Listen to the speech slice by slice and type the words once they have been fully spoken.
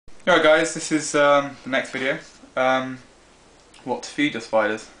Alright guys, this is the next video. What to feed your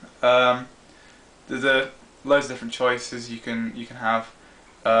spiders. There's loads of different choices you can have.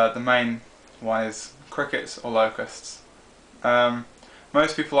 The main one is crickets or locusts.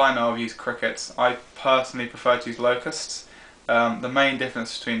 Most people I know of use crickets. I personally prefer to use locusts. The main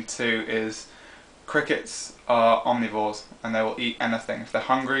difference between the two is crickets are omnivores and they will eat anything. If they're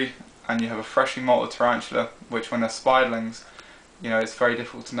hungry and you have a freshly molted tarantula, which when they're spiderlings, you know, it's very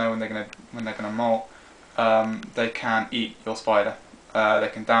difficult to know when they're gonna molt. They can eat your spider. They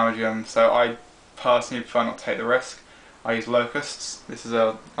can damage them. So I personally prefer not to take the risk. I use locusts. This is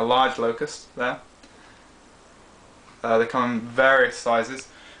a large locust there. They come in various sizes.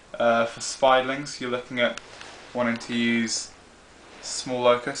 For spiderlings, you're looking at wanting to use small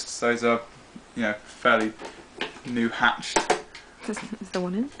locusts. Those are, you know, fairly new hatched. Is there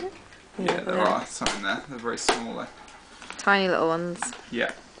one in there? Yeah, there are some in there. They're very small though. Tiny little ones.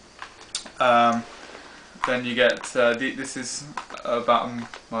 Yeah. Then you get this is about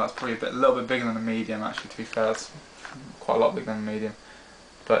well, it's probably a little bit bigger than a medium actually. To be fair, it's quite a lot bigger than a medium,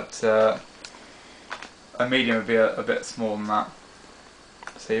 but a medium would be a bit smaller than that.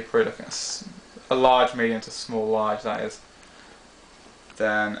 So you're probably looking at a large medium to small large, that is.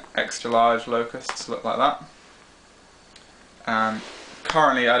 Then extra large locusts look like that. And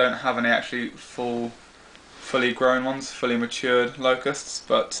currently I don't have any actually fully grown ones, fully matured locusts,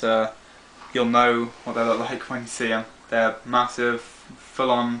 but you'll know what they look like when you see them. They're massive,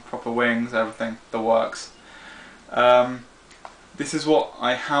 full-on, proper wings, everything, the works. This is what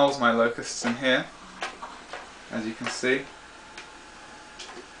I house my locusts in here, as you can see.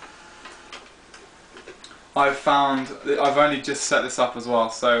 I've only just set this up as well,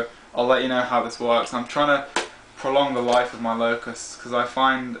 so I'll let you know how this works. I'm trying to prolong the life of my locusts because I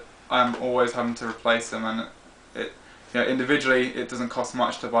find I'm always having to replace them, and individually it doesn't cost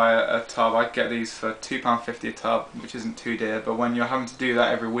much to buy a tub. I get these for £2.50 a tub, which isn't too dear, but when you're having to do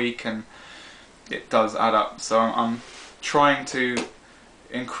that every week, and it does add up. So I'm trying to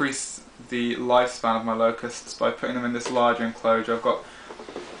increase the lifespan of my locusts by putting them in this larger enclosure. I've got,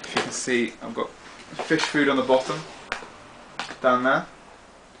 if you can see, I've got fish food on the bottom, down there,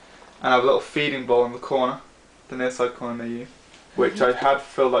 and I have a little feeding bowl in the corner, the near side corner near you, which I had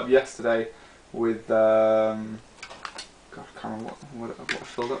filled up yesterday with, God, I can't remember what I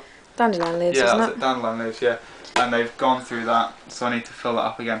filled up. Dandelion leaves, yeah, isn't that's it? it, dandelion leaves, yeah. And they've gone through that, so I need to fill that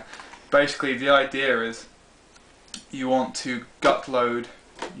up again. Basically, the idea is you want to gut load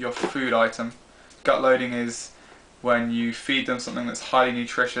your food item. Gut loading is when you feed them something that's highly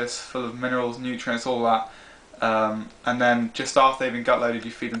nutritious, full of minerals, nutrients, all that, and then just after they've been gut loaded,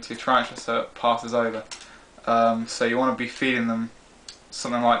 you feed them to your tarantula so it passes over. So you want to be feeding them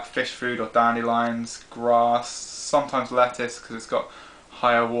something like fish food or dandelions, grass, sometimes lettuce because it's got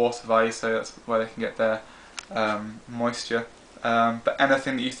higher water value, so that's where they can get their moisture. But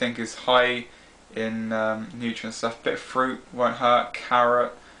anything that you think is high in nutrient stuff, a bit of fruit won't hurt,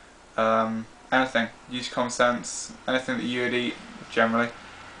 carrot, anything, use common sense, anything that you would eat generally,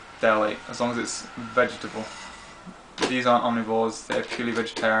 they'll eat, as long as it's vegetable. These aren't omnivores, they're purely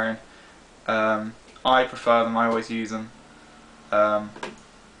vegetarian. I prefer them, I always use them.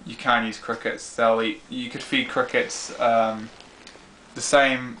 You can use crickets, they'll eat. You could feed crickets the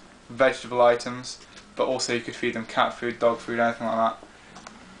same vegetable items, but also you could feed them cat food, dog food, anything like that.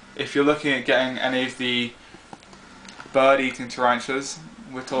 If you're looking at getting any of the bird-eating tarantulas,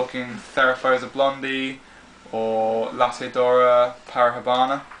 we're talking Theraphosa blondi or Lacidora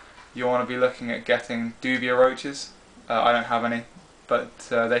parahabana, you want to be looking at getting dubia roaches. I don't have any, but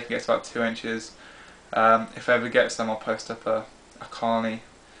they can get to about 2 inches. If I ever get some, I'll post up a colony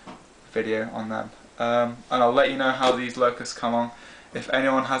video on them. And I'll let you know how these locusts come on. If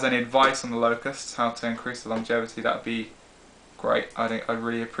anyone has any advice on the locusts, how to increase the longevity, that would be great. I'd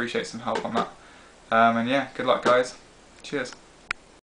really appreciate some help on that. And yeah, good luck guys. Cheers.